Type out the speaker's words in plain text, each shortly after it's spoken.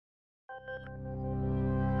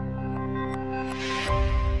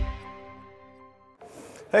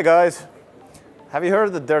Hey guys, have you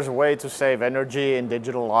heard that there's a way to save energy in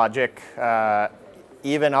digital logic,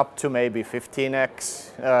 even up to maybe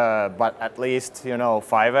 15x, but at least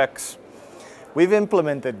 5x? We've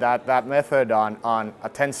implemented that method on a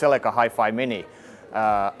Tensilica HiFi Mini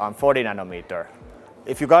on 40 nanometer.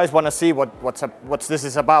 If you guys want to see what this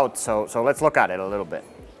is about, so let's look at it a little bit.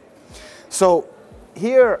 So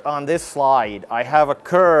here on this slide, I have a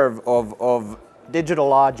curve of digital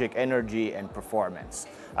logic energy and performance.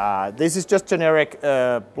 This is just generic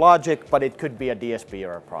logic, but it could be a DSP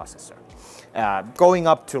or a processor, going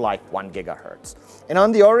up to like 1 gigahertz. And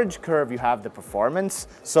on the orange curve, you have the performance.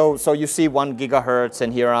 So you see 1 gigahertz,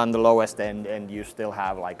 and here on the lowest end, and you still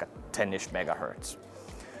have like a 10-ish megahertz.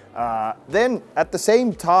 Then at the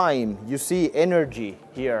same time, you see energy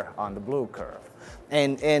here on the blue curve.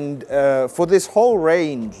 And for this whole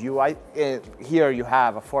range, here you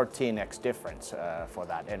have a 14x difference for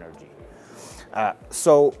that energy.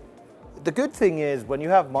 So the good thing is when you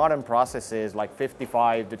have modern processes like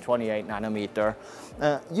 55 to 28 nanometer,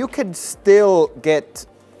 you can still get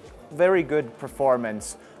very good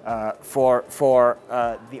performance for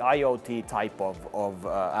the IoT type of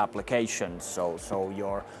applications. So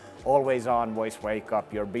your always on voice wake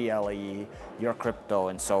up, your BLE, your crypto,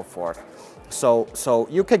 and so forth. So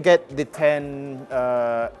you can get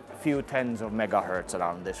the few tens of megahertz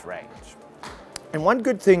around this range. And one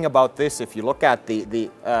good thing about this, if you look at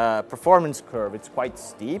the performance curve, it's quite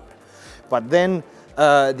steep, but then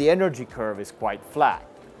the energy curve is quite flat.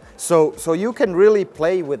 So you can really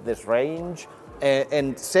play with this range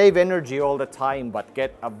and save energy all the time, but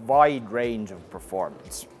get a wide range of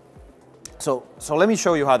performance. So let me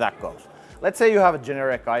show you how that goes. Let's say you have a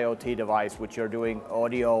generic IoT device which you're doing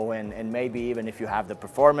audio, and maybe even if you have the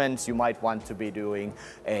performance, you might want to be doing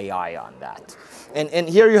AI on that. And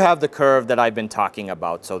here you have the curve that I've been talking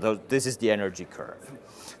about. So this is the energy curve.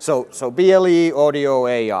 So BLE, audio,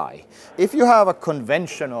 AI. If you have a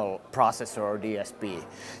conventional processor or DSP,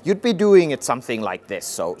 you'd be doing it something like this.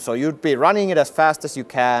 So you'd be running it as fast as you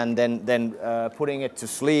can, then putting it to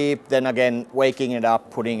sleep, then again waking it up,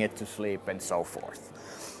 putting it to sleep, and so forth.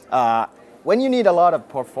 When you need a lot of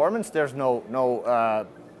performance, there's no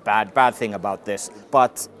bad thing about this.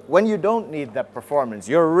 But when you don't need that performance,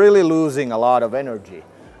 you're really losing a lot of energy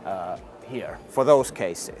here for those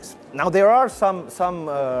cases. Now there are some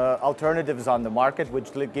alternatives on the market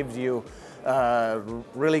which gives you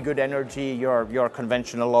really good energy, your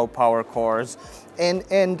conventional low power cores,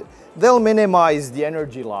 and they'll minimize the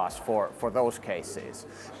energy loss for those cases.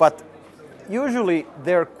 But usually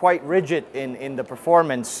they're quite rigid in the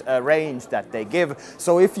performance range that they give.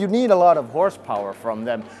 So if you need a lot of horsepower from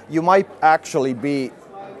them, you might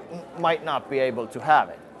not be able to have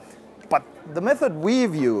it. But the method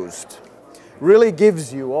we've used really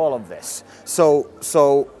gives you all of this.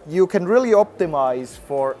 So you can really optimize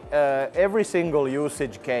for every single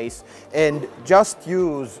usage case and just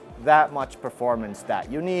use that much performance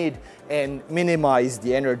that you need and minimize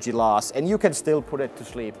the energy loss, and you can still put it to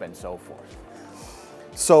sleep and so forth.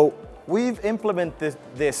 So we've implemented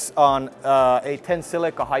this on a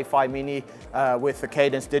Tensilica HiFi Mini with the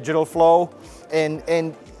Cadence digital flow,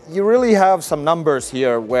 and you really have some numbers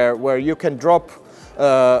here where you can drop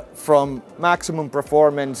from maximum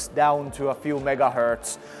performance down to a few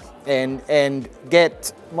megahertz and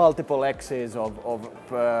get multiple X's of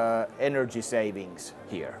energy savings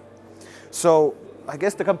here. So I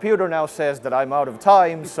guess the computer now says that I'm out of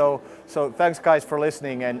time, so thanks guys for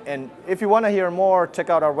listening, and if you want to hear more, check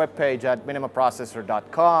out our webpage at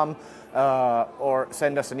minimaprocessor.com or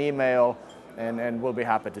send us an email, and we'll be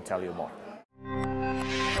happy to tell you more.